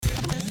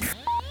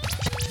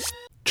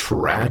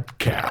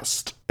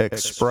Tradcast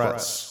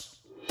Express.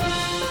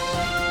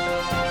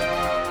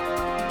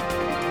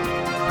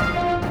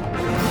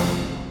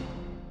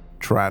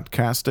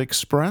 Tradcast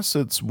Express,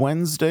 it's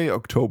Wednesday,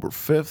 October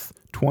 5th,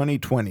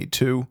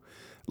 2022.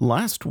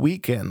 Last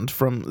weekend,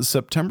 from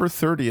September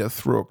 30th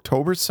through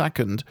October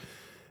 2nd,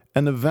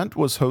 an event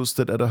was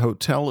hosted at a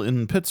hotel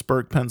in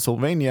Pittsburgh,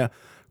 Pennsylvania,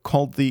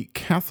 called the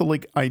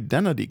Catholic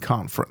Identity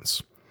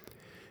Conference.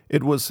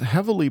 It was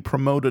heavily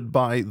promoted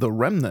by The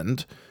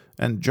Remnant,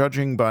 and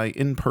judging by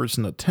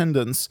in-person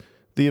attendance,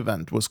 the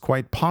event was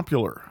quite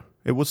popular.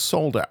 It was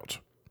sold out.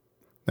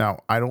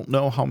 Now, I don't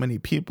know how many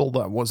people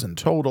that was in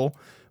total,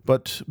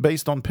 but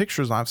based on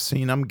pictures I've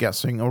seen, I'm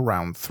guessing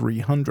around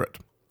 300.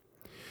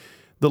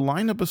 The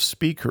lineup of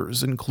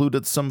speakers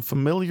included some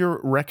familiar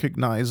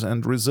recognize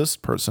and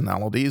resist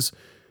personalities,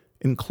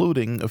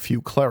 including a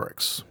few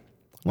clerics.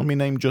 Let me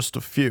name just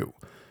a few.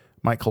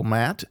 Michael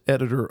Matt,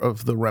 editor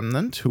of The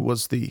Remnant, who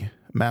was the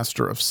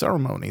master of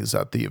ceremonies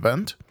at the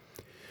event.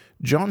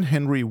 John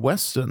Henry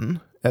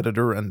Weston,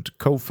 editor and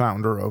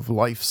co-founder of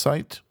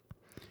LifeSite.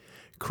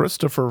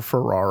 Christopher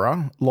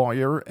Ferrara,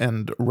 lawyer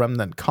and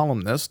Remnant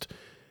columnist.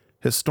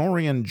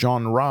 Historian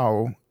John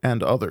Rao,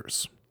 and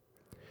others.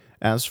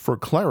 As for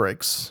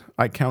clerics,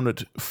 I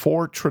counted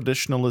 4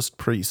 traditionalist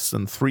priests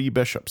and 3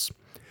 bishops.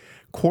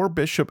 Core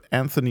Bishop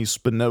Anthony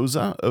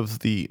Spinoza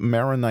of the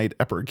Maronite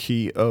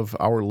Eparchy of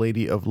Our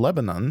Lady of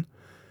Lebanon,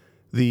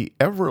 the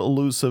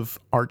ever-elusive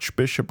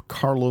Archbishop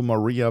Carlo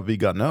Maria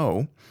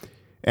Vigano,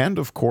 and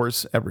of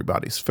course,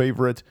 everybody's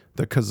favorite,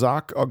 the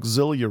Kazakh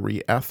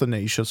auxiliary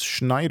Athanasius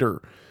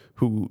Schneider,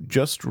 who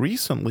just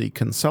recently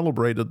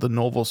concelebrated the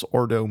Novus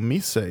Ordo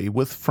Misse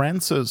with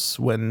Francis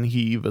when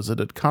he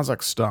visited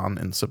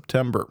Kazakhstan in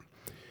September.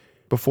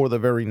 Before the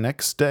very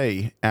next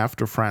day,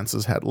 after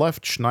Francis had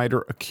left,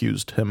 Schneider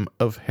accused him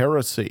of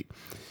heresy.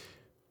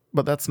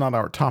 But that's not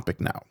our topic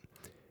now.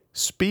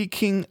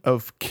 Speaking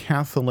of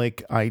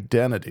Catholic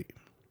identity,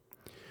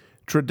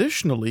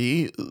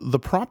 traditionally, the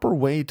proper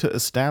way to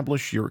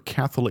establish your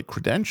Catholic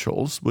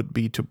credentials would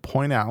be to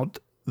point out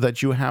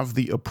that you have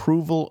the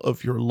approval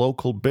of your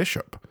local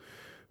bishop,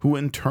 who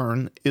in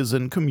turn is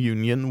in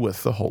communion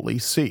with the Holy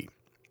See.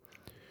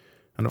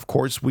 And of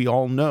course, we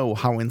all know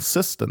how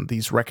insistent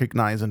these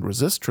recognize and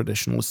resist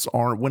traditionalists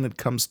are when it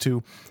comes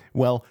to,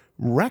 well,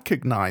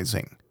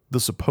 recognizing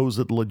the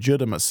supposed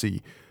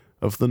legitimacy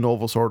of the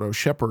Novus Ordo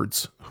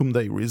shepherds whom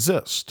they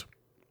resist.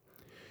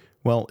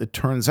 Well, it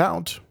turns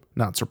out,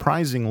 not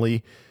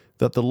surprisingly,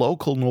 that the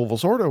local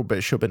Novus Ordo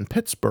bishop in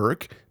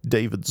Pittsburgh,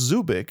 David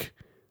Zubik,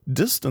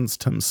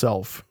 distanced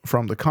himself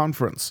from the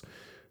conference,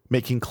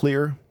 making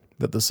clear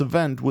that this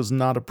event was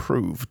not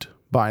approved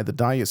by the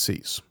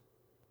diocese.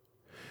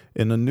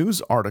 In a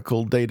news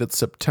article dated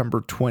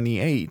September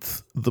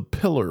 28th, The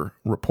Pillar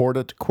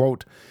reported,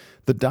 quote,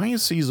 "The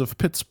Diocese of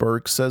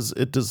Pittsburgh says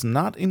it does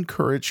not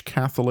encourage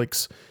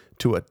Catholics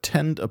to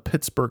attend a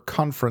Pittsburgh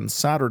conference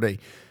Saturday,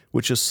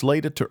 which is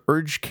slated to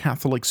urge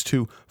Catholics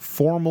to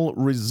formal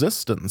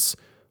resistance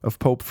of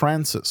Pope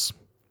Francis.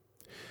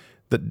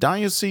 The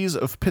Diocese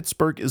of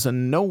Pittsburgh is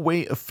in no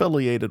way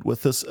affiliated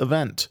with this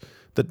event.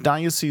 The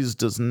diocese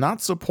does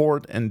not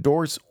support,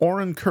 endorse, or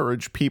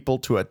encourage people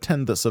to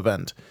attend this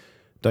event,"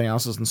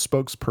 diocesan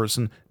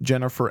spokesperson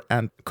Jennifer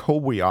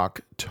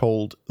Antkowiak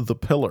told The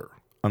Pillar,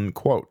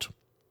 unquote.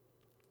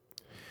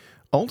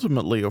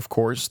 Ultimately, of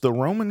course, the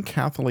Roman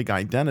Catholic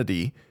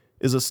identity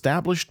is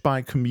established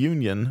by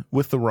communion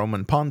with the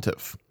Roman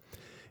Pontiff.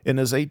 In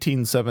his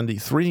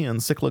 1873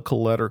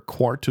 encyclical letter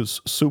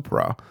Quartus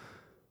Supra,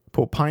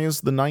 Pope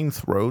Pius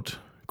IX wrote,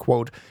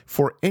 quote,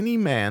 "For any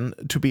man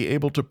to be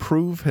able to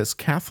prove his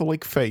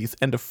Catholic faith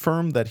and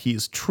affirm that he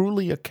is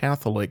truly a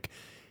Catholic,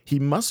 he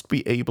must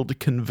be able to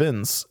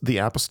convince the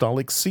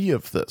Apostolic See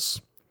of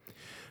this.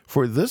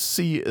 For this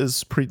see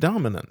is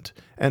predominant,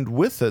 and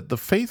with it the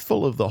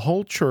faithful of the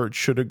whole Church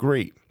should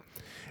agree.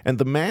 And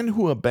the man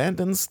who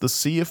abandons the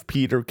See of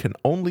Peter can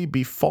only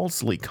be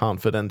falsely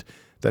confident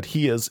that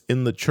he is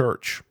in the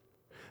Church.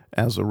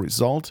 As a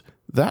result,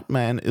 that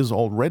man is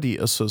already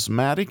a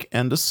schismatic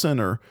and a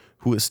sinner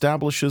who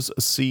establishes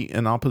a see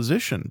in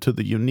opposition to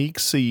the unique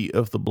see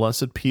of the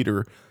Blessed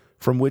Peter,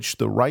 from which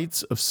the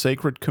rites of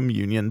sacred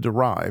communion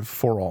derive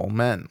for all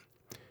men."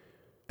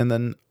 And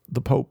then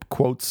the Pope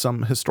quotes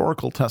some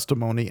historical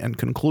testimony and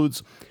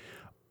concludes,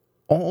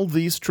 "All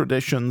these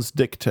traditions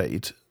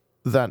dictate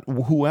that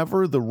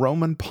whoever the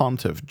Roman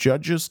Pontiff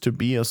judges to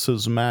be a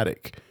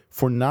schismatic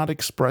for not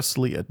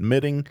expressly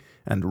admitting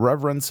and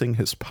reverencing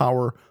his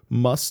power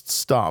must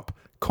stop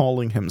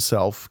calling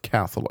himself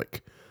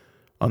Catholic,"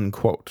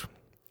 unquote.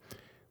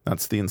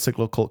 That's the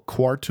encyclical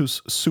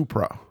Quartus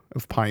Supra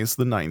of Pius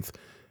IX,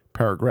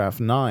 paragraph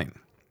 9.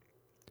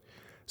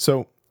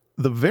 So,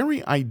 the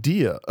very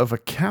idea of a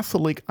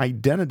Catholic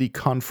identity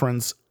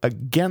conference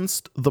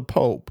against the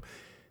Pope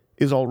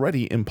is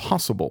already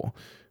impossible,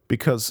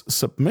 because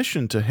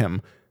submission to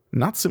him,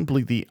 not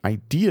simply the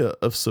idea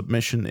of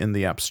submission in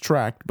the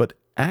abstract, but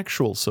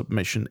actual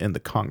submission in the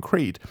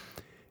concrete,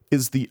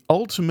 is the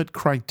ultimate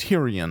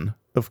criterion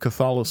of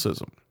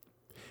Catholicism.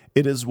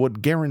 It is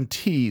what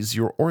guarantees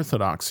your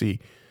orthodoxy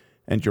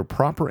and your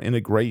proper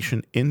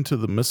integration into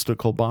the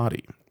mystical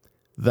body.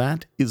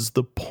 That is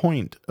the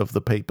point of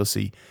the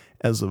papacy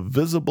as a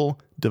visible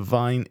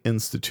divine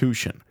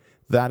institution.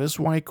 That is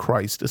why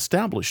Christ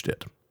established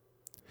it.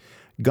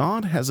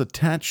 God has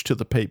attached to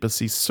the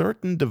papacy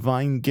certain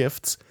divine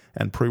gifts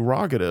and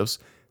prerogatives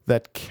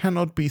that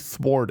cannot be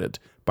thwarted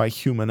by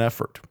human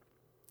effort.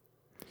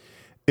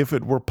 If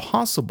it were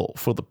possible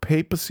for the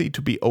papacy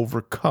to be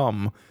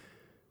overcome,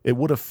 it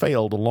would have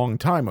failed a long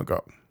time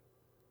ago.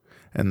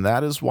 And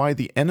that is why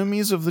the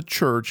enemies of the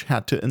Church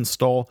had to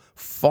install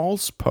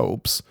false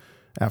popes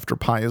after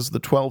Pius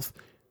XII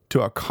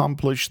to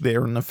accomplish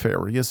their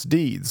nefarious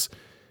deeds,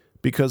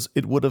 because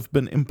it would have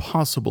been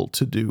impossible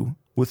to do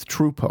with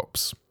true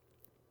popes.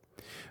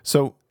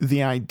 So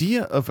the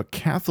idea of a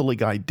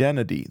Catholic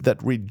identity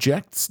that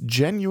rejects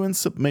genuine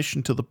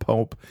submission to the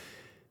Pope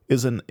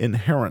is an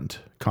inherent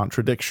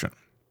contradiction.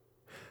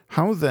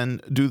 How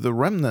then do the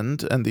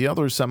Remnant and the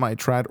other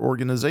semi-trad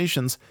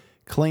organizations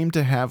claim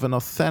to have an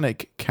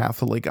authentic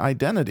Catholic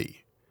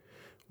identity?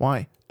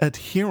 Why,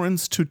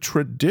 adherence to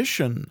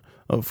tradition,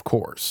 of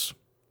course.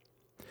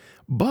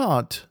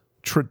 But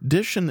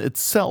tradition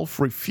itself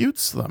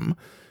refutes them,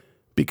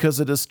 because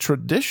it is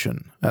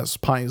tradition, as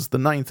Pius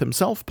IX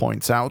himself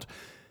points out,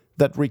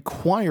 that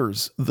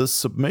requires the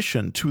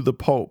submission to the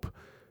Pope,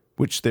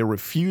 which they're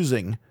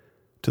refusing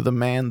to the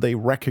man they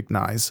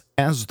recognize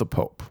as the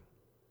Pope.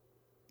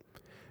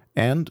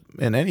 And,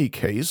 in any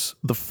case,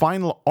 the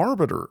final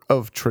arbiter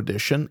of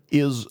tradition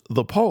is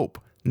the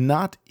Pope,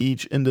 not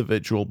each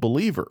individual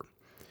believer.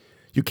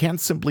 You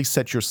can't simply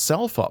set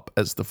yourself up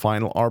as the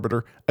final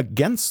arbiter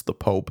against the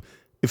Pope,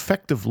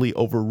 effectively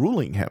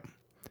overruling him.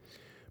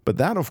 But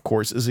that, of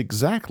course, is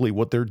exactly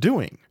what they're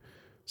doing,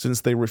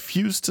 since they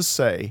refuse to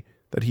say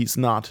that he's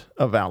not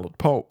a valid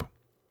pope.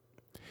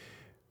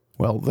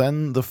 Well,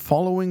 then the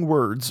following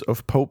words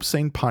of Pope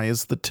St.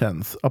 Pius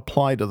X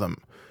apply to them,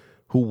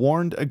 who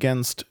warned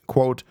against,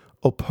 quote,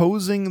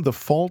 opposing the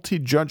faulty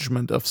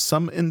judgment of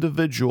some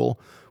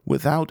individual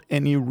without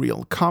any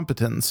real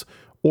competence,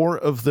 or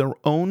of their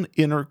own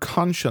inner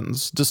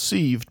conscience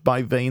deceived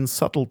by vain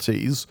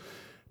subtleties,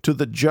 to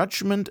the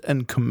judgment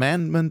and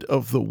commandment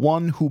of the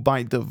one who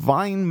by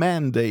divine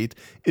mandate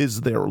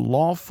is their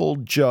lawful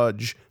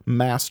judge,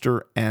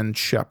 master, and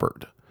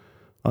shepherd.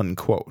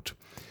 Unquote.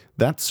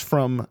 That's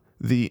from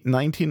the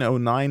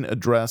 1909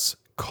 address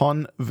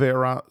Con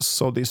Vera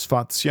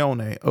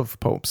Soddisfazione of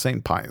Pope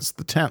St. Pius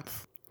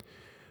X.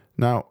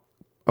 Now,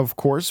 of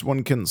course,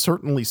 one can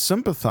certainly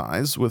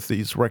sympathize with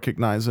these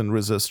recognize and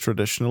resist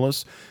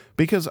traditionalists,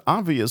 because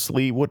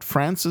obviously what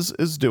Francis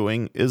is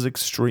doing is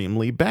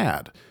extremely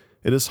bad.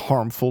 It is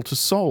harmful to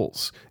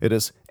souls. It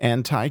is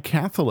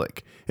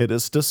anti-Catholic. It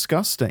is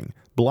disgusting,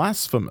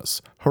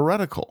 blasphemous,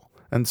 heretical,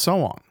 and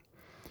so on.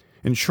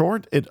 In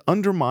short, it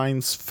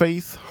undermines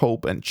faith,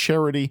 hope, and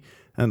charity,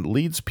 and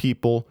leads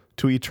people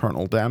to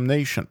eternal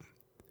damnation.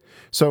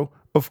 So,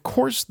 of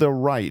course, they're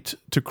right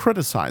to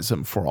criticize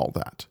him for all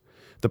that.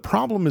 The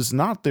problem is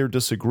not their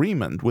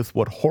disagreement with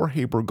what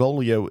Jorge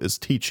Bergoglio is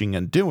teaching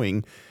and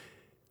doing.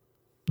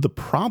 The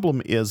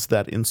problem is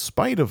that in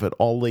spite of it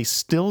all, they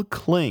still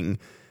cling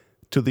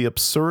to the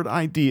absurd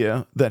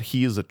idea that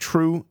he is a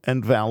true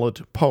and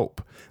valid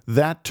pope.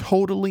 That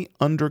totally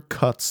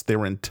undercuts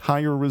their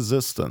entire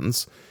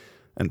resistance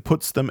and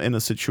puts them in a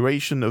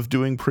situation of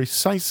doing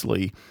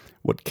precisely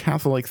what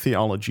Catholic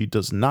theology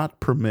does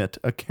not permit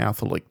a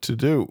Catholic to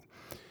do,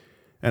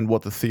 and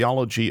what the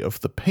theology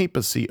of the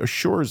papacy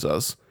assures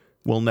us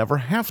will never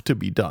have to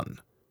be done.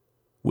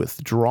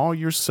 Withdraw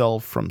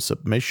yourself from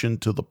submission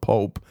to the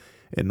Pope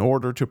in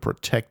order to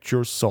protect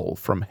your soul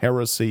from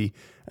heresy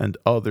and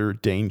other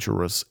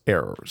dangerous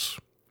errors.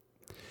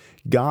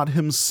 God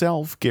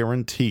himself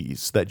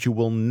guarantees that you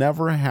will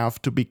never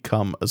have to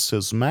become a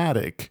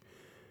schismatic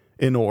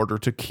in order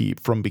to keep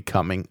from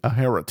becoming a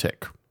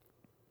heretic.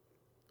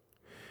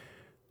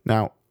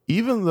 Now,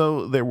 even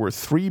though there were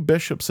 3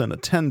 bishops in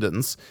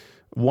attendance,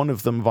 one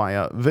of them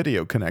via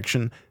video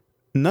connection,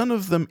 none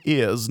of them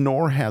is,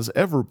 nor has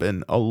ever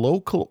been, a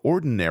local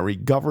ordinary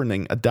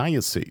governing a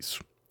diocese.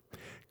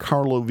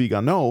 Carlo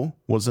Vigano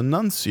was a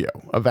nuncio,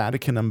 a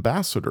Vatican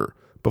ambassador,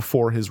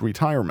 before his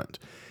retirement.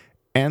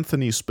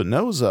 Anthony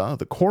Spinoza,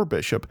 the core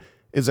bishop,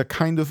 is a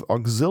kind of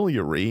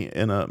auxiliary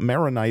in a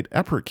Maronite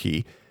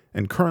eparchy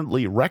and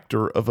currently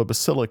rector of a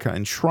basilica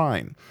and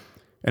shrine,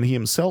 and he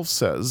himself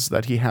says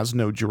that he has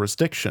no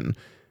jurisdiction,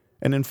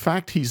 and in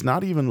fact he's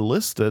not even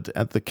listed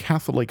at the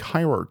Catholic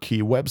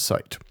Hierarchy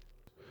website.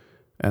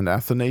 And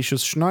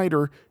Athanasius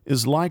Schneider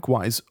is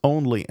likewise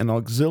only an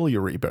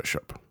auxiliary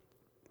bishop.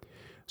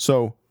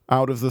 So,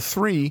 out of the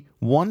 3,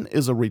 one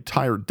is a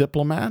retired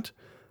diplomat,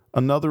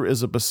 another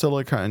is a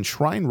basilica and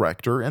shrine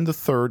rector, and the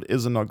third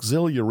is an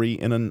auxiliary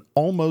in an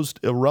almost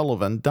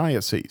irrelevant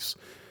diocese.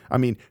 I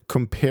mean,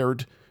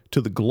 compared to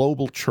the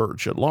global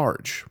church at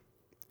large.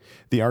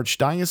 The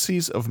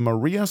Archdiocese of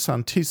Maria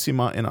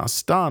Santissima in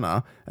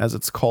Astana, as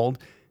it's called,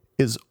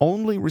 is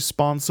only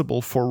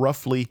responsible for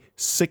roughly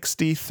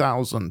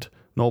 60,000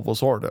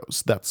 Novus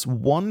Ordos. That's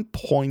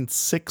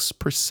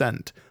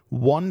 1.6%.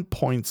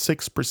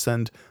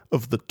 1.6%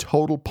 of the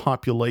total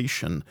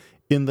population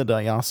in the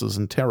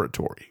diocesan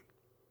territory.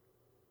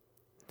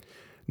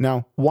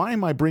 Now, why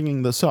am I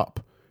bringing this up?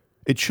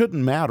 It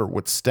shouldn't matter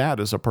what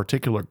status a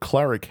particular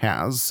cleric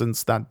has,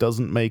 since that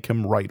doesn't make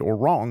him right or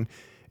wrong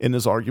in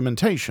his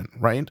argumentation,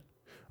 right?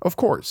 Of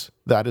course,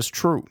 that is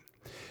true.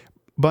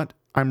 But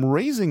I'm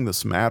raising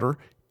this matter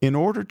in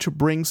order to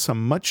bring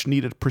some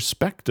much-needed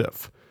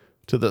perspective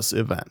to this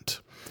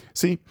event.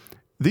 See,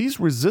 these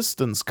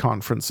resistance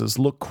conferences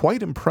look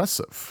quite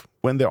impressive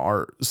when there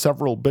are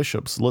several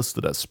bishops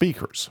listed as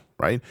speakers,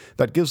 right?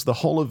 That gives the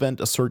whole event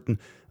a certain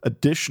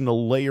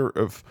additional layer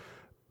of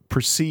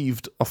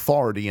perceived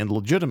authority and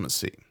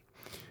legitimacy.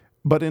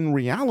 But in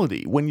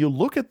reality, when you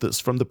look at this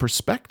from the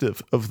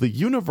perspective of the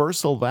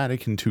Universal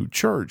Vatican II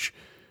Church,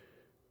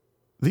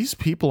 these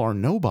people are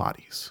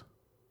nobodies.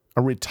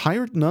 A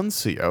retired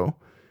nuncio,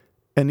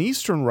 an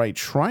Eastern Rite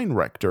shrine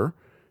rector,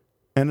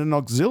 and an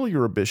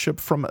auxiliary bishop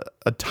from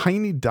a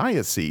tiny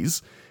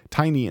diocese,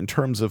 tiny in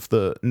terms of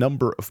the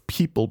number of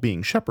people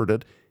being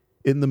shepherded,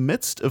 in the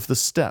midst of the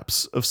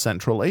steppes of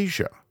Central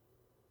Asia.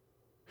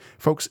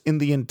 Folks, in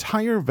the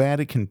entire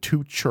Vatican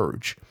II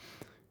Church,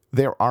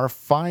 there are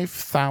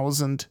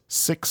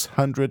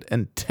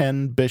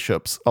 5,610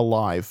 bishops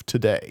alive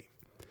today.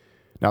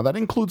 Now, that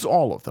includes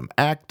all of them: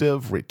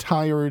 active,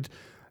 retired,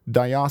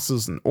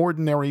 diocesan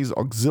ordinaries,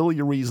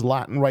 auxiliaries,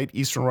 Latin Rite,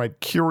 Eastern Rite,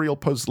 curial,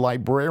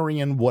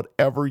 post-librarian,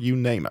 whatever you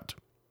name it.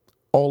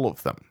 All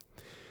of them.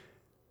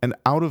 And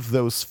out of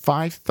those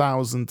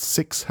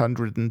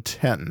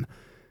 5,610,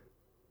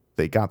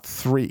 they got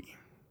 3.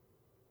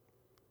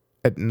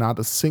 And not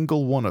a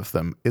single one of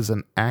them is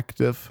an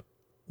active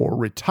or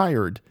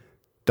retired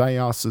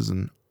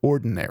diocesan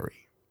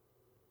ordinary.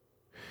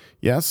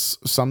 Yes,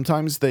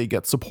 sometimes they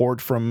get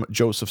support from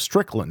Joseph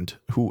Strickland,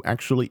 who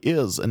actually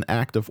is an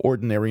active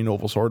ordinary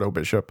Novus Ordo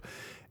bishop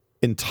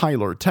in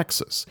Tyler,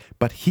 Texas,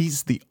 but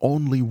he's the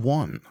only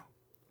one.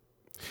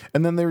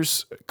 And then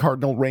there's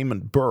Cardinal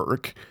Raymond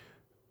Burke,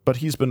 but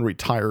he's been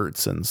retired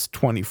since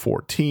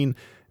 2014,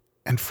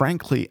 and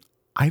frankly,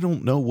 I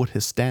don't know what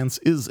his stance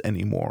is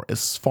anymore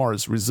as far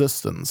as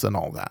resistance and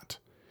all that.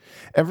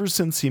 Ever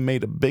since he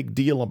made a big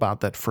deal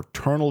about that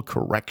fraternal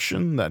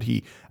correction that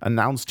he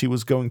announced he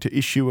was going to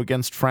issue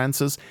against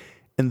Francis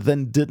and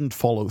then didn't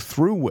follow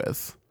through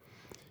with,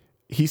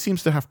 he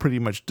seems to have pretty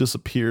much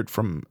disappeared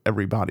from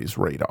everybody's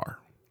radar.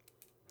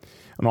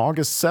 On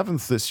August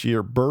 7th this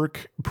year,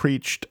 Burke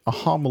preached a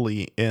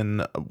homily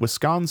in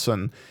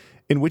Wisconsin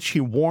in which he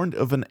warned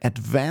of an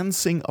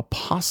advancing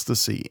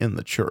apostasy in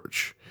the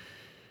church.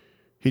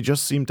 He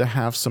just seemed to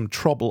have some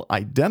trouble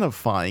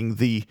identifying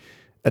the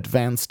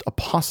advanced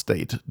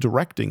apostate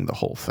directing the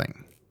whole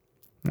thing.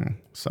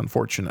 It's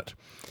unfortunate.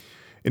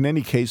 In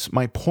any case,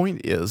 my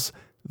point is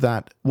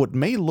that what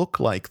may look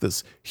like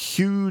this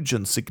huge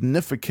and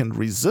significant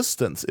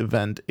resistance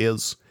event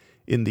is,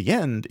 in the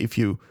end, if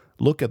you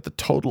look at the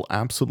total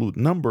absolute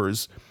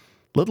numbers,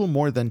 little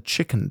more than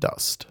chicken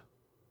dust.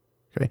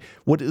 Okay?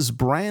 What is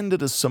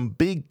branded as some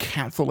big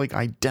Catholic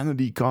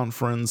identity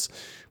conference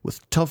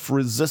with tough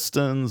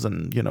resistance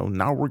and,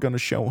 now we're going to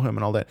show him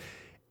and all that,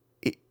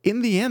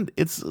 in the end,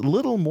 it's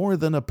little more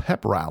than a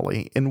pep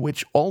rally in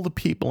which all the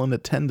people in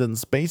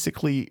attendance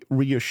basically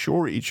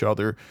reassure each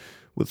other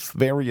with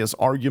various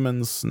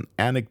arguments and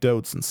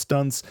anecdotes and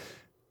stunts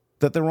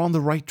that they're on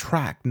the right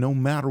track no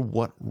matter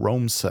what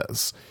Rome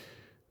says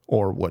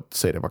or what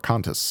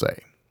sedevacantists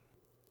say.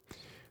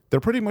 They're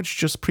pretty much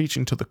just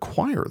preaching to the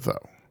choir,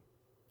 though.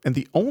 And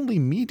the only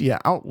media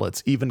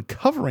outlets even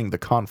covering the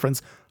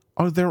conference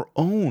are their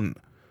own,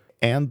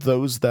 and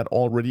those that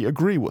already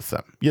agree with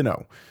them.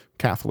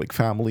 Catholic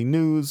Family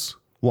News,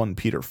 1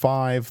 Peter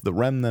 5, The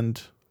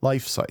Remnant,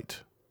 LifeSite.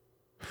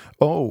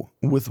 Oh,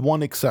 with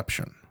one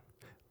exception.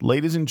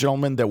 Ladies and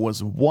gentlemen, there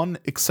was one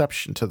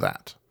exception to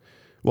that.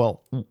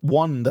 Well,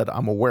 one that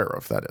I'm aware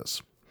of, that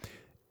is.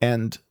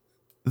 And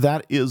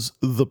that is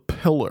The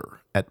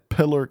Pillar at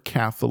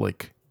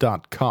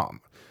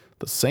pillarcatholic.com.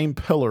 The same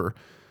Pillar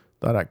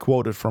that I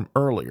quoted from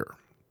earlier.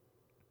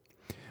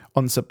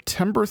 On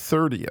September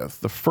 30th,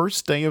 the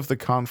first day of the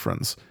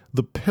conference,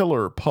 The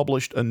Pillar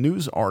published a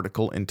news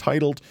article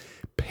entitled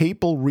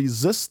 "Papal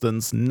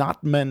Resistance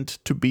Not Meant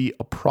to Be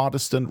a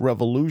Protestant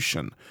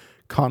Revolution,"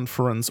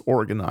 conference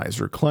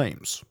organizer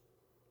claims.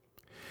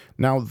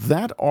 Now,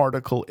 that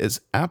article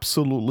is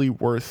absolutely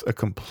worth a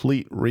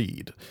complete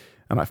read,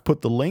 and I've put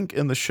the link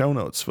in the show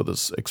notes for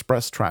this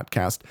Express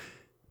Tradcast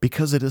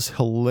because it is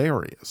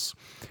hilarious.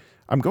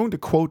 I'm going to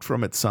quote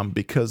from it some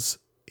because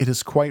it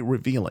is quite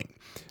revealing.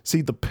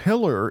 See, The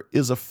Pillar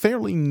is a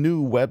fairly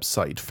new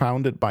website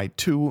founded by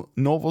 2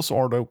 Novus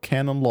Ordo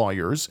canon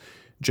lawyers,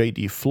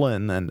 J.D.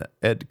 Flynn and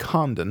Ed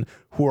Condon,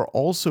 who are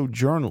also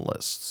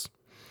journalists.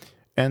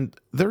 And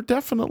they're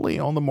definitely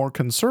on the more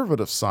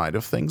conservative side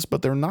of things,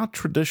 but they're not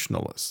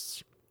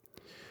traditionalists.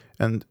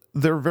 And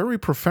they're very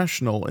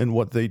professional in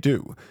what they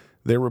do.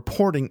 Their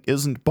reporting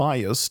isn't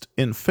biased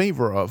in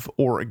favor of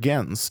or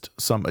against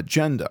some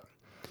agenda.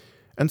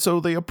 And so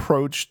they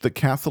approached the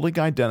Catholic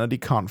Identity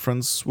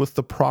Conference with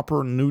the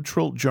proper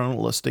neutral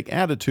journalistic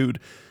attitude,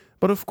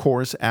 but of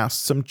course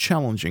asked some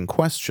challenging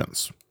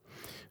questions.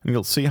 And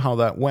you'll see how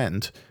that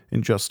went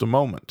in just a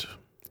moment.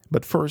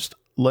 But first,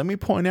 let me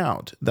point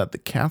out that the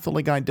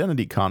Catholic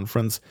Identity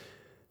Conference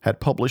had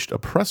published a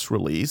press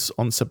release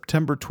on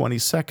September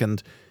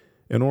 22nd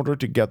in order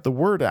to get the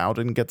word out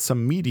and get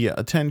some media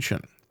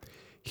attention.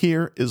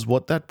 Here is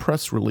what that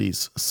press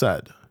release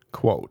said,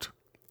 quote,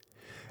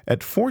 "At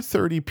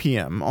 4:30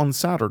 p.m. on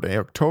Saturday,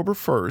 October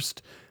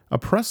 1st, a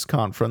press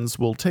conference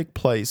will take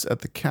place at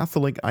the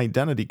Catholic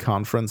Identity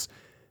Conference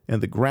in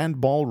the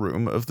Grand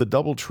Ballroom of the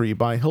Doubletree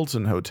by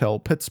Hilton Hotel,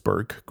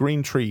 Pittsburgh,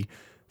 Green Tree,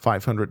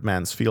 500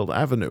 Mansfield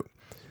Avenue.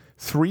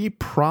 3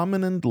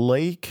 prominent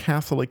lay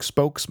Catholic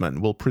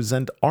spokesmen will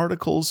present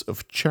articles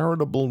of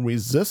charitable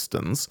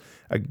resistance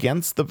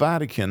against the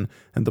Vatican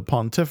and the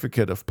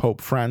pontificate of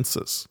Pope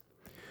Francis.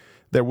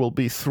 There will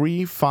be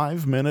 3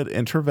 5-minute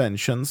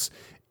interventions,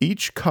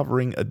 each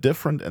covering a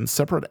different and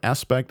separate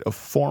aspect of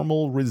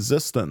formal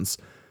resistance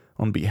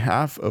on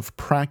behalf of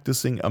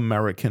practicing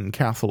American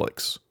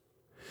Catholics.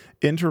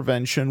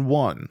 Intervention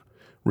 1.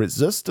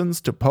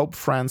 Resistance to Pope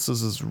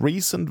Francis's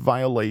recent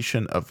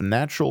violation of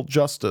natural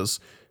justice,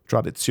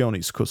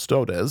 Traditionis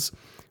Custodes,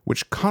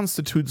 which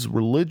constitutes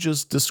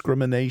religious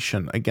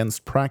discrimination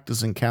against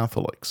practicing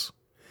Catholics.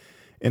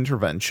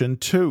 Intervention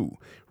 2.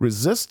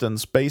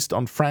 Resistance based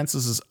on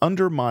Francis's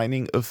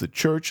undermining of the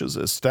Church's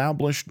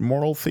established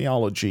moral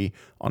theology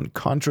on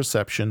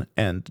contraception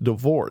and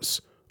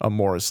divorce,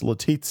 Amoris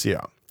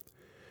Laetitia.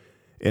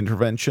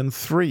 Intervention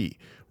 3.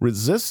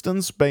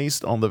 Resistance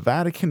based on the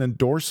Vatican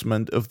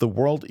endorsement of the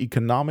World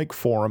Economic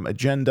Forum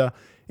agenda,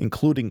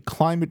 including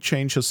climate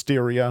change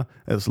hysteria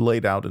as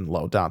laid out in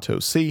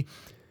Laudato Si,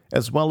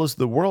 as well as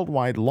the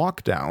worldwide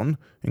lockdown,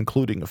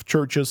 including of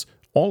churches,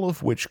 all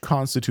of which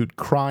constitute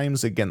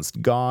crimes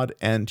against God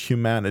and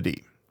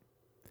humanity.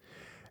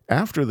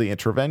 After the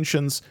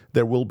interventions,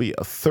 there will be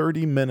a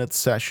 30-minute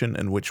session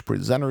in which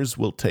presenters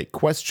will take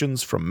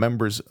questions from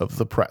members of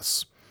the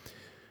press.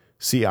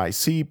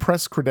 CIC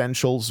press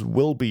credentials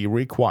will be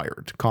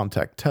required.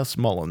 Contact Tess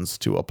Mullins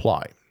to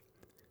apply."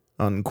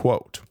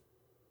 Unquote.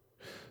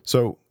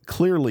 So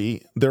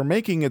clearly, they're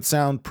making it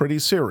sound pretty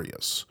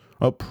serious.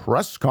 A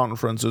press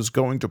conference is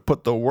going to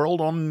put the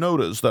world on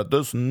notice that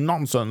this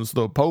nonsense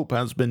the Pope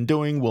has been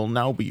doing will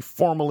now be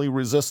formally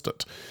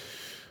resisted.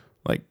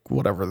 Like,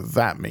 whatever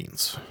that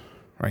means,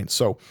 right?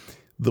 So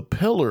the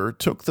Pillar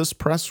took this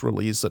press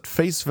release at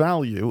face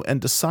value and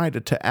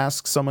decided to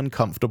ask some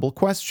uncomfortable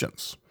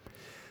questions.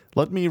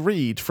 Let me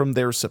read from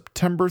their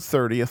September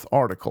 30th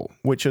article,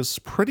 which is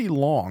pretty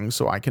long,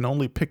 so I can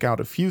only pick out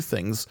a few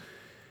things,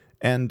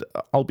 and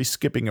I'll be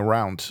skipping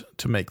around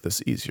to make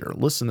this easier.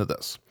 Listen to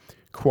this.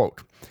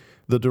 Quote,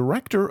 "The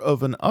director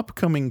of an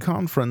upcoming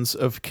conference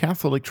of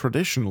Catholic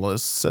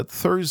traditionalists said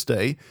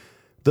Thursday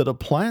that a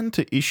plan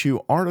to issue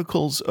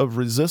articles of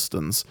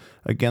resistance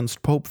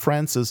against Pope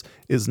Francis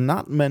is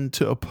not meant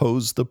to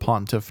oppose the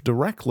pontiff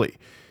directly,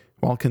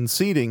 while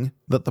conceding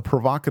that the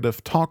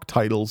provocative talk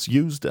titles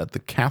used at the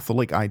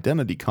Catholic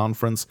Identity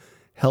Conference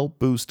help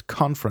boost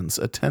conference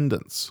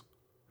attendance.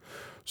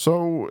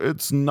 So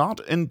it's not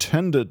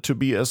intended to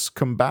be as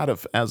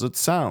combative as it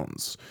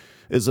sounds.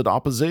 Is it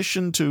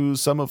opposition to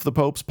some of the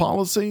Pope's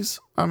policies?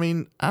 I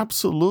mean,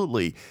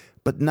 absolutely,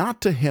 but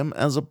not to him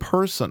as a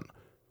person,"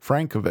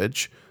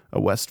 Frankovich,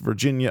 a West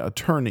Virginia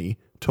attorney,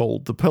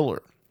 told the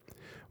Pillar.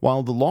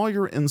 While the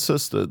lawyer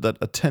insisted that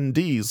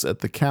attendees at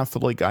the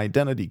Catholic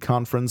Identity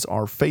Conference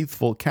are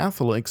faithful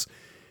Catholics,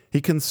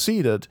 he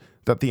conceded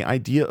that the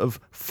idea of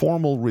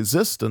formal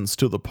resistance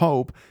to the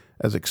Pope,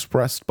 as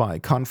expressed by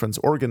conference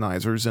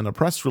organizers in a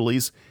press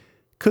release,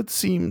 could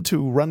seem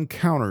to run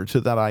counter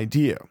to that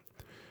idea.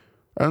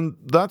 "And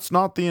that's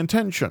not the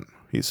intention,"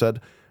 he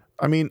said.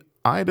 "I mean,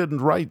 I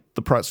didn't write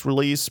the press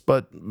release,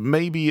 but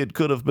maybe it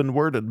could have been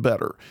worded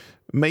better.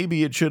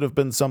 Maybe it should have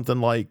been something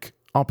like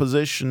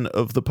opposition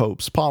of the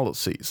Pope's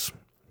policies."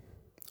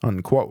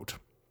 Unquote.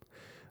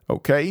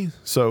 Okay,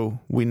 so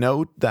we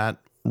note that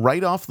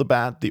right off the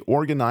bat, the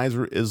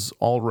organizer is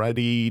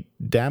already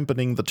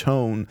dampening the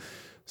tone,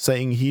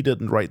 saying he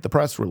didn't write the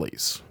press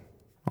release.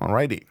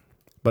 Alrighty,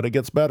 but it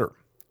gets better.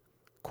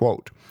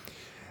 Quote,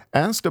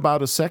 "Asked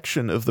about a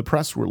section of the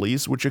press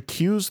release which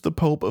accused the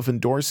Pope of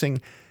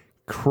endorsing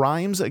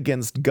crimes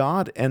against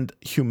God and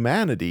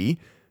humanity,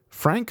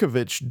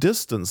 Frankovich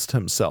distanced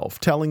himself,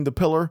 telling the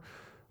Pillar,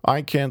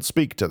 'I can't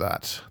speak to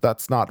that.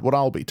 That's not what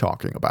I'll be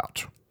talking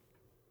about.'"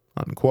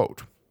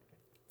 Unquote.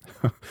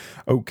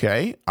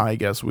 Okay, I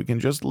guess we can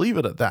just leave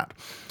it at that.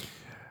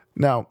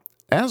 Now,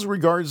 as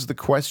regards the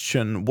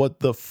question what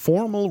the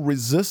formal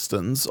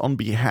resistance on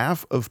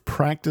behalf of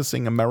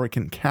practicing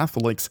American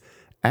Catholics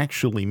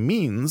actually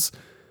means,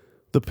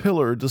 the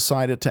Pillar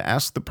decided to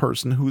ask the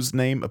person whose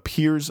name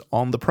appears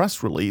on the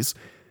press release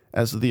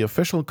as the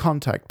official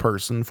contact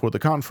person for the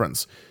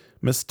conference,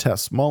 Miss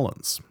Tess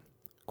Mullins.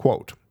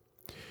 Quote,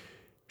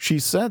 "She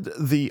said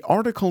the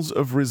articles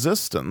of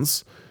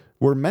resistance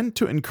were meant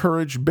to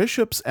encourage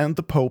bishops and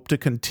the Pope to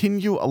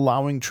continue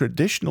allowing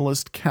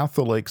traditionalist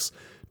Catholics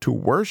to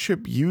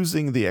worship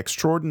using the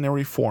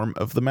extraordinary form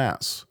of the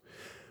Mass.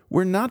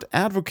 We're not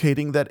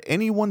advocating that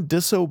anyone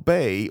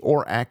disobey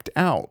or act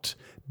out.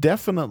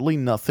 Definitely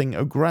nothing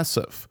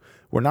aggressive.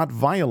 We're not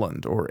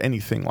violent or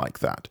anything like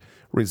that.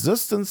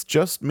 Resistance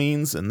just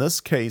means, in this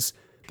case,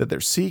 that they're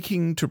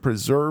seeking to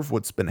preserve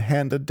what's been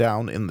handed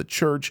down in the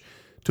Church,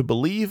 to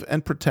believe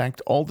and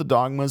protect all the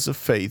dogmas of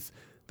faith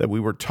that we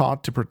were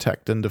taught to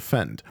protect and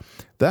defend.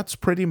 That's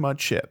pretty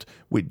much it.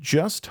 We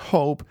just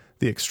hope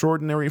the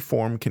extraordinary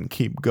form can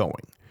keep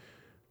going.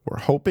 We're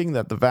hoping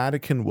that the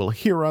Vatican will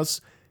hear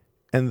us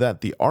and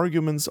that the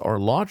arguments are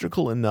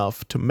logical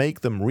enough to make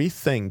them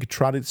rethink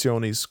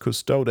Traditionis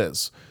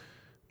Custodes,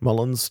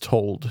 Mullins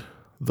told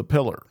The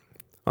Pillar,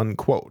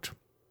 unquote.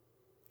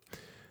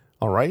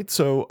 All right,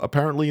 so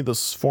apparently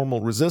this formal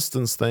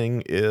resistance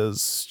thing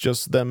is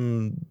just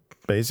them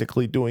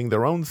basically doing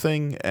their own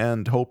thing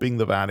and hoping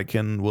the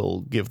Vatican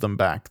will give them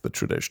back the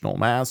traditional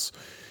Mass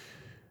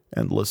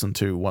and listen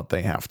to what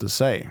they have to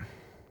say.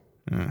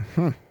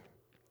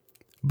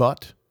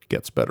 But it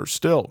gets better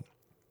still.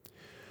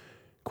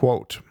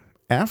 Quote,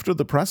 after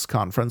the press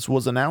conference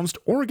was announced,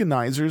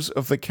 organizers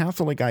of the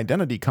Catholic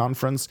Identity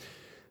Conference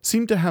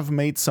seem to have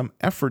made some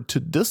effort to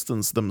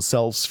distance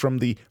themselves from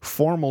the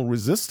formal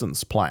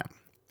resistance plan.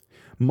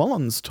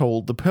 Mullins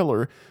told The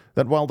Pillar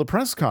that while the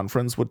press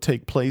conference would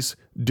take place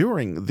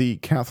during the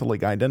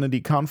Catholic Identity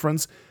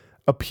Conference,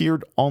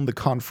 appeared on the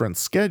conference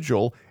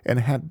schedule, and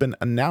had been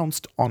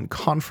announced on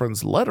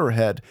conference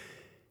letterhead,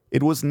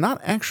 it was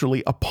not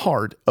actually a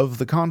part of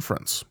the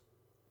conference.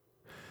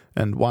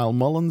 And while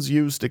Mullins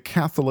used a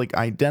Catholic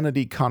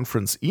Identity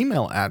Conference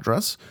email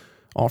address,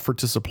 offered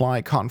to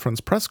supply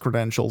conference press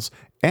credentials,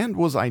 and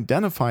was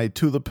identified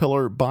to The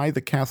Pillar by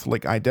the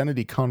Catholic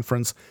Identity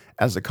Conference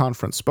as a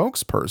conference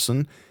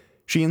spokesperson,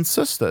 she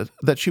insisted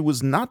that she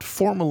was not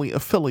formally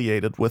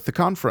affiliated with the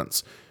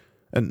conference,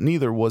 and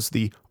neither was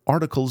the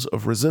Articles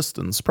of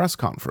Resistance press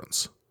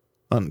conference.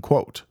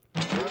 Unquote.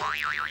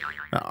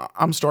 Now,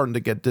 I'm starting to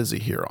get dizzy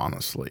here,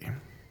 honestly.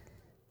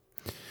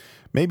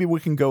 Maybe we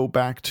can go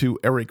back to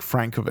Eric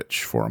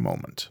Frankovich for a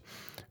moment.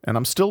 And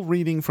I'm still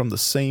reading from the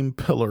same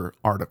Pillar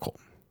article.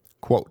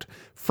 Quote,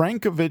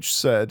 Frankovich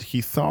said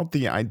he thought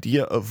the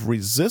idea of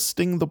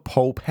resisting the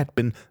Pope had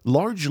been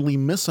largely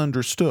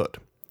misunderstood.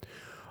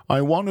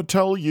 I want to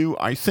tell you,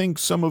 I think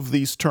some of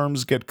these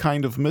terms get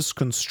kind of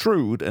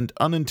misconstrued and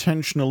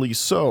unintentionally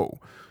so,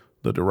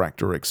 the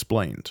director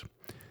explained.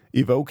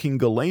 Evoking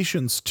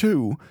Galatians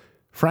 2,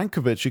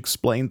 Frankovich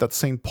explained that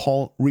St.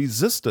 Paul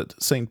resisted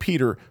St.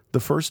 Peter, the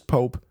first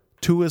pope,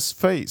 to his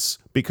face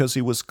because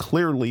he was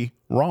clearly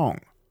wrong,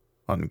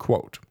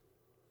 unquote.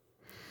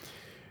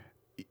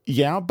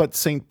 Yeah, but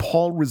St.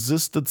 Paul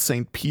resisted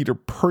St. Peter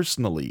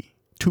personally,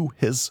 to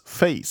his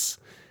face.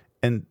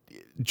 And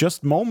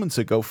just moments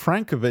ago,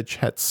 Frankovich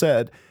had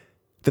said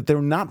that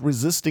they're not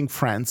resisting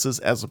Francis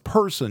as a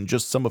person,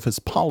 just some of his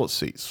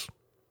policies.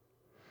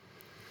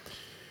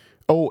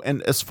 Oh,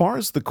 and as far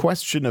as the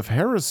question of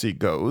heresy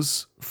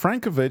goes,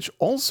 Frankovich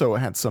also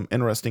had some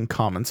interesting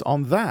comments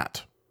on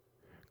that.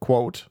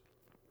 Quote,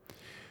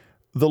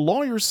 the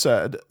lawyer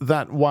said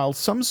that while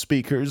some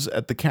speakers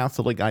at the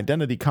Catholic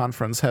Identity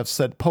Conference have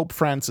said Pope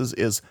Francis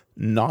is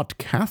not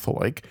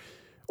Catholic,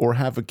 or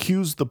have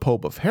accused the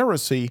Pope of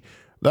heresy,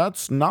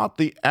 that's not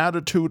the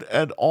attitude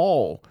at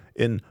all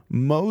in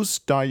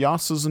most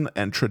diocesan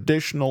and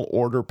traditional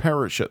order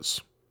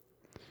parishes.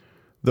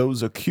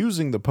 Those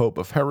accusing the Pope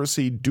of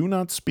heresy do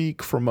not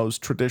speak for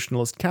most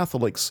traditionalist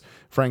Catholics,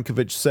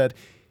 Frankovich said,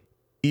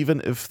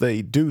 even if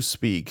they do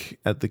speak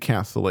at the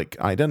Catholic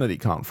Identity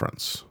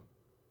Conference.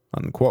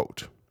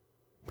 Unquote.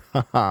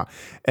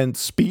 And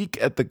speak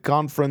at the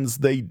conference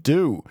they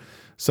do,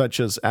 such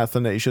as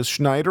Athanasius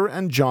Schneider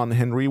and John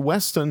Henry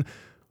Weston,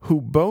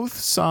 who both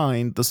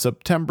signed the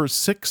September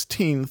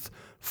 16th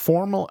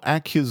formal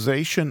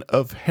accusation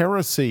of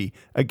heresy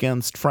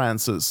against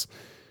Francis,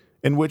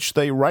 in which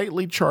they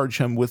rightly charge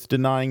him with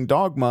denying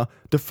dogma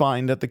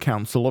defined at the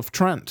Council of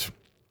Trent.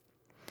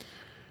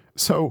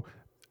 So,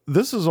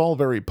 this is all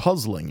very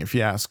puzzling, if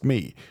you ask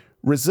me.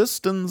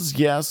 Resistance,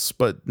 yes,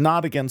 but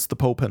not against the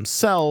Pope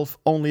himself,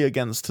 only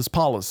against his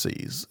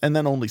policies, and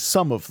then only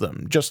some of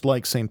them, just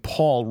like St.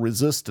 Paul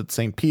resisted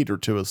St. Peter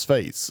to his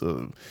face.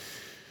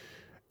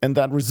 And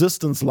that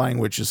resistance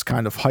language is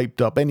kind of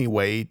hyped up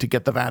anyway to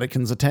get the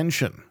Vatican's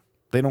attention.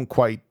 They don't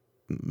quite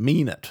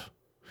mean it.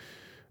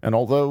 And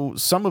although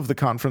some of the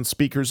conference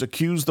speakers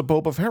accuse the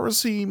Pope of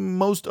heresy,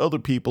 most other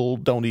people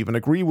don't even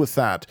agree with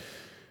that.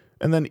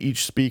 And then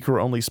each speaker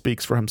only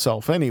speaks for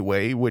himself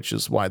anyway, which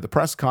is why the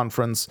press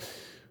conference,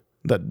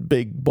 that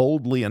big,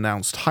 boldly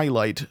announced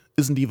highlight,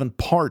 isn't even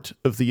part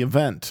of the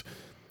event.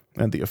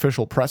 And the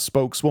official press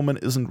spokeswoman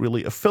isn't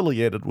really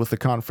affiliated with the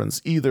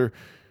conference either.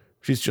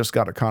 She's just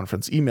got a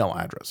conference email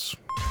address.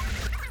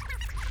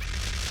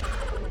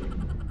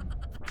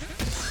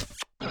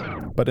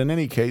 But in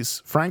any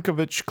case,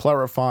 Frankovich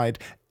clarified,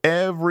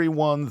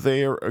 everyone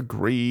there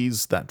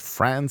agrees that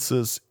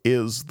Francis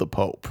is the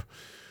Pope.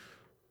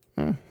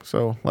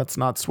 So let's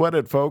not sweat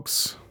it,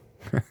 folks.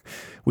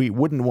 We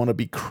wouldn't want to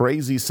be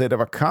crazy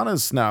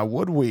sedevakanas now,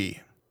 would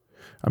we?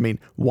 I mean,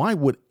 why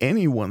would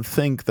anyone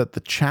think that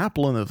the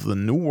chaplain of the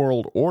New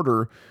World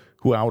Order,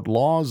 who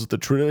outlaws the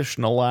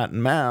traditional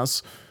Latin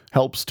Mass,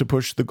 helps to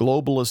push the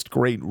globalist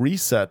Great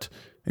Reset,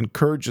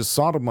 encourages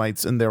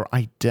sodomites in their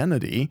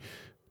identity,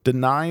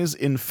 denies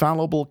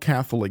infallible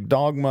Catholic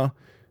dogma,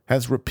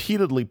 has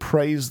repeatedly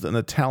praised an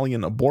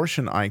Italian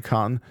abortion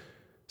icon,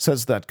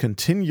 says that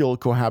continual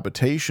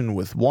cohabitation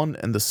with one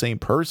and the same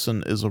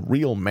person is a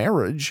real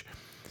marriage,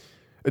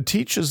 it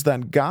teaches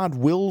that God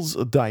wills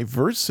a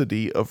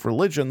diversity of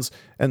religions,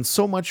 and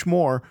so much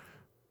more.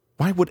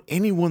 Why would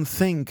anyone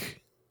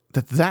think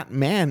that that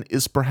man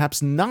is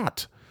perhaps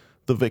not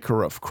the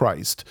vicar of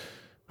Christ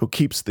who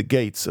keeps the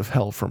gates of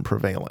hell from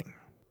prevailing?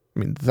 I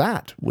mean,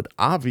 that would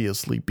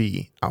obviously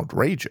be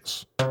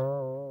outrageous.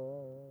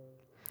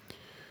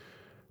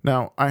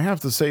 Now, I have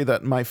to say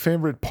that my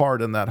favorite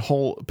part in that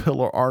whole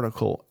Pillar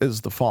article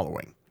is the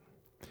following.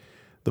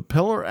 The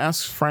Pillar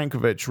asks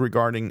Frankovich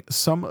regarding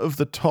some of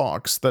the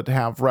talks that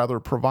have rather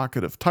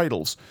provocative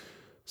titles,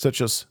 such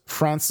as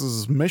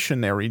France's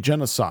missionary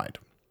genocide.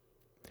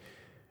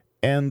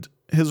 And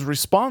his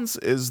response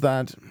is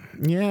that,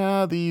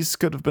 yeah, these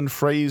could have been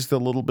phrased a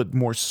little bit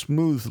more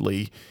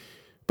smoothly,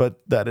 but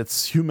that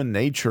it's human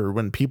nature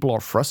when people are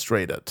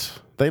frustrated.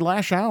 They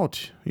lash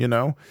out, you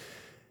know.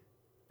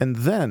 And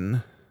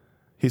then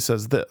he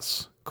says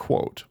this,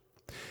 quote,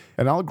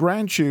 "And I'll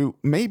grant you,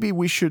 maybe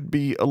we should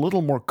be a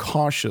little more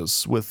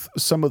cautious with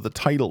some of the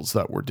titles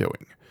that we're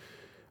doing.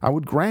 I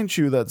would grant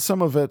you that some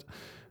of it,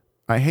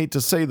 I hate to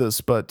say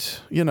this,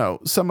 but, you know,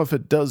 some of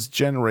it does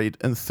generate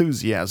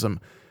enthusiasm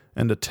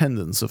and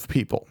attendance of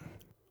people,"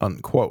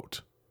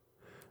 unquote.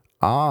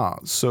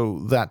 So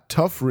that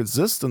tough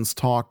resistance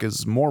talk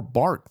is more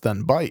bark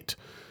than bite.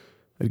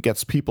 It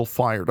gets people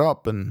fired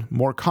up and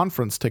more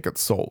conference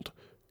tickets sold.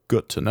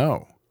 Good to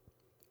know.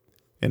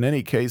 In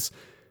any case,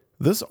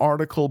 this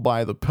article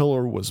by The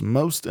Pillar was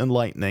most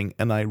enlightening,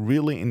 and I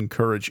really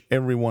encourage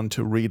everyone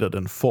to read it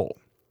in full.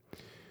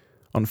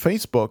 On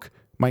Facebook,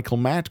 Michael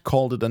Matt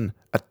called it an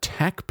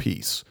attack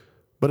piece,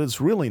 but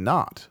it's really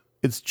not.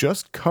 It's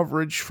just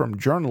coverage from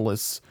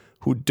journalists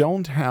who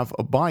don't have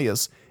a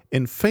bias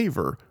in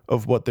favor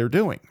of what they're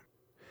doing.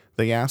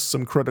 They asked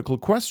some critical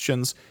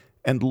questions,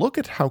 and look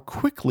at how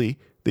quickly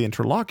the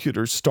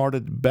interlocutors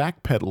started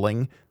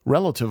backpedaling,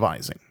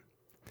 relativizing.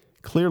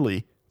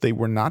 Clearly, they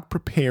were not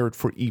prepared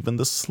for even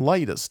the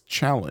slightest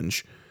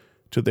challenge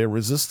to their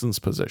resistance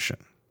position.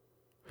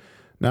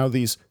 Now,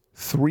 these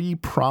three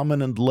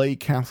prominent lay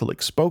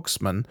Catholic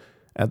spokesmen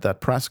at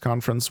that press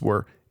conference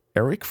were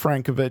Eric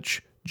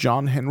Frankovich,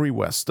 John Henry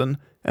Weston,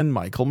 and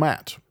Michael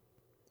Matt.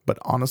 But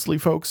honestly,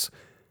 folks,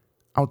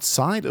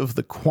 outside of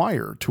the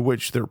choir to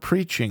which they're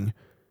preaching,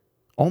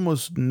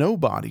 almost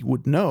nobody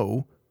would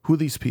know who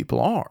these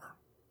people are.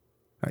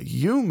 Now,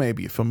 you may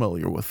be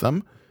familiar with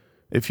them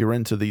if you're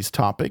into these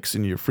topics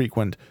and you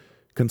frequent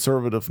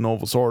conservative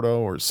Novus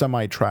Ordo or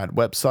semi-trad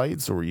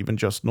websites, or even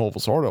just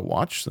Novus Ordo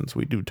Watch, since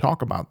we do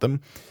talk about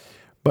them.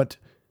 But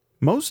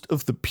most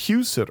of the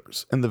pew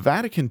sitters in the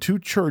Vatican II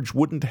Church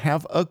wouldn't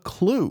have a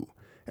clue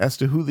as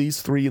to who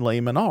these three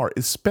laymen are,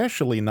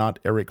 especially not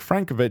Eric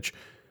Frankovich,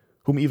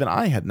 whom even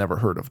I had never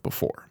heard of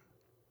before.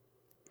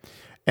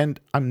 And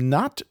I'm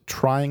not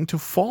trying to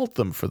fault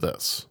them for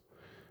this.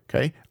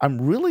 Okay?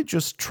 I'm really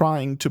just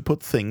trying to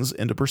put things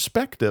into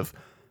perspective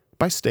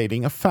by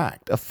stating a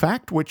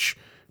fact which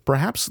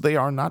perhaps they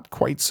are not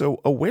quite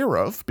so aware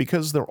of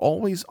because they're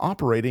always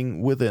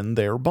operating within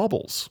their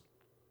bubbles.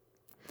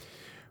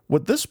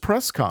 What this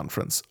press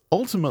conference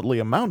ultimately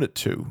amounted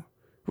to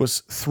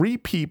was three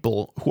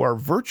people who are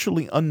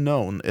virtually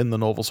unknown in the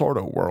Novus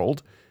Ordo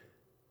world,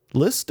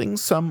 listing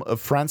some of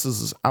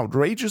Francis's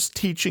outrageous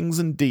teachings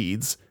and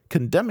deeds,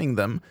 condemning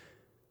them,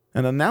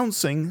 and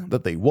announcing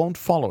that they won't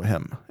follow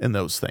him in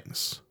those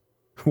things.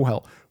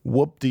 Well,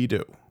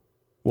 whoop-de-doo.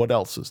 What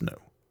else is new?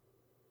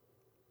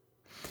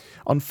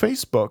 On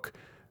Facebook,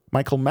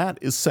 Michael Matt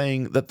is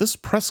saying that this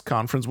press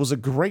conference was a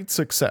great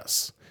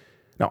success.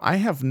 Now, I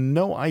have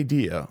no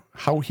idea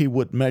how he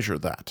would measure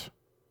that.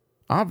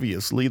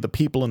 Obviously, the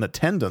people in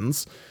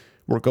attendance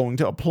were going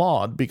to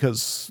applaud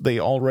because they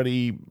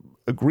already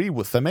agree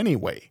with them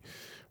anyway,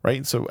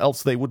 right? So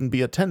else they wouldn't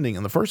be attending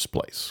in the first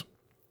place.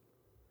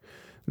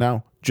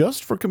 Now,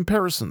 just for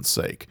comparison's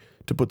sake,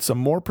 to put some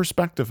more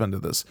perspective into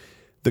this,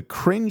 the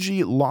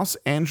cringy Los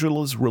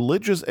Angeles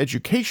Religious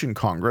Education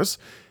Congress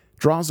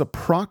draws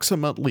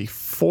approximately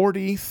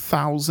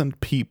 40,000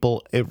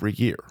 people every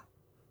year.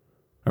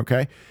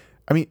 Okay?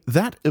 I mean,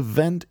 that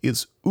event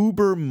is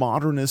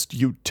uber-modernist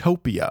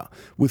utopia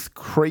with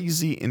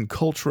crazy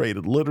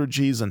enculturated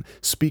liturgies and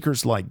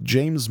speakers like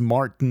James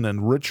Martin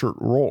and Richard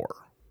Rohr.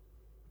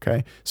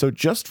 Okay? So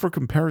just for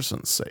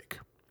comparison's sake,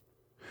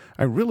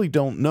 I really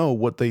don't know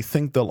what they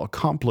think they'll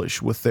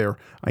accomplish with their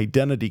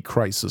identity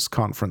crisis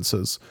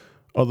conferences,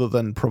 other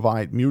than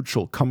provide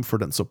mutual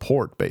comfort and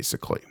support,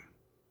 basically.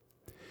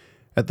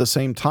 At the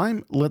same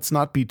time, let's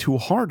not be too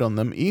hard on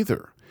them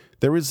either.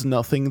 There is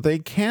nothing they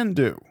can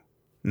do.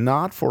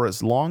 not for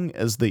as long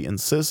as they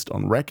insist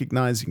on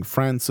recognizing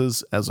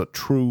Francis as a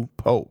true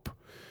pope.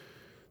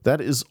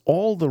 That is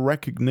all the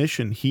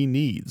recognition he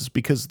needs,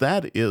 because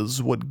that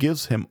is what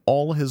gives him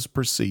all his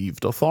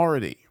perceived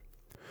authority.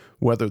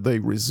 Whether they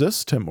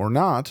resist him or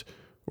not,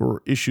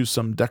 or issue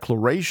some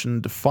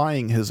declaration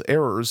defying his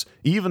errors,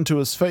 even to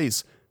his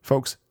face,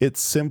 folks, it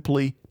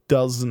simply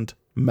doesn't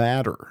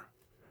matter.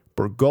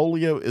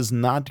 Bergoglio is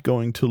not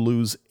going to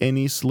lose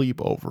any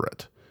sleep over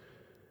it.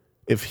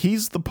 If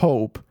he's the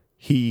Pope,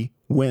 he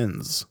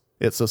wins.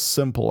 It's as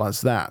simple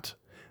as that.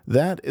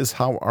 That is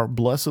how our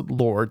blessed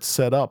Lord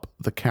set up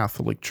the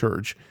Catholic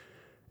Church,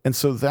 and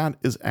so that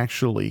is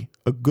actually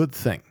a good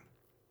thing.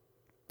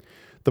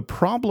 The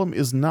problem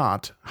is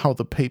not how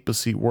the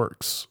papacy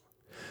works.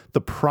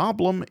 The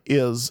problem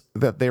is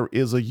that there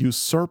is a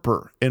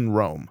usurper in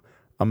Rome,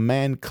 a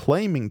man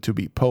claiming to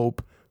be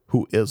Pope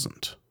who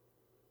isn't.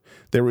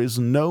 There is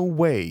no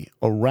way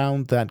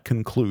around that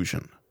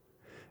conclusion,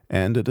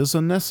 and it is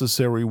a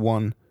necessary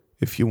one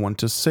if you want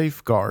to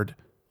safeguard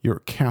your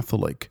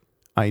Catholic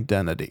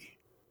identity.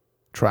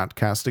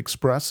 Tradcast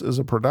Express is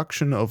a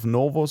production of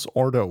Novus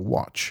Ordo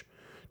Watch.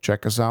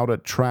 Check us out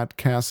at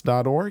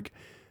tradcast.org,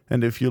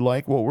 and if you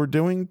like what we're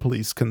doing,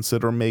 please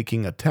consider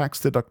making a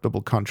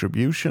tax-deductible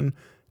contribution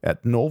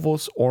at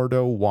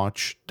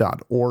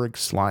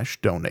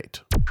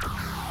novusordowatch.org/donate.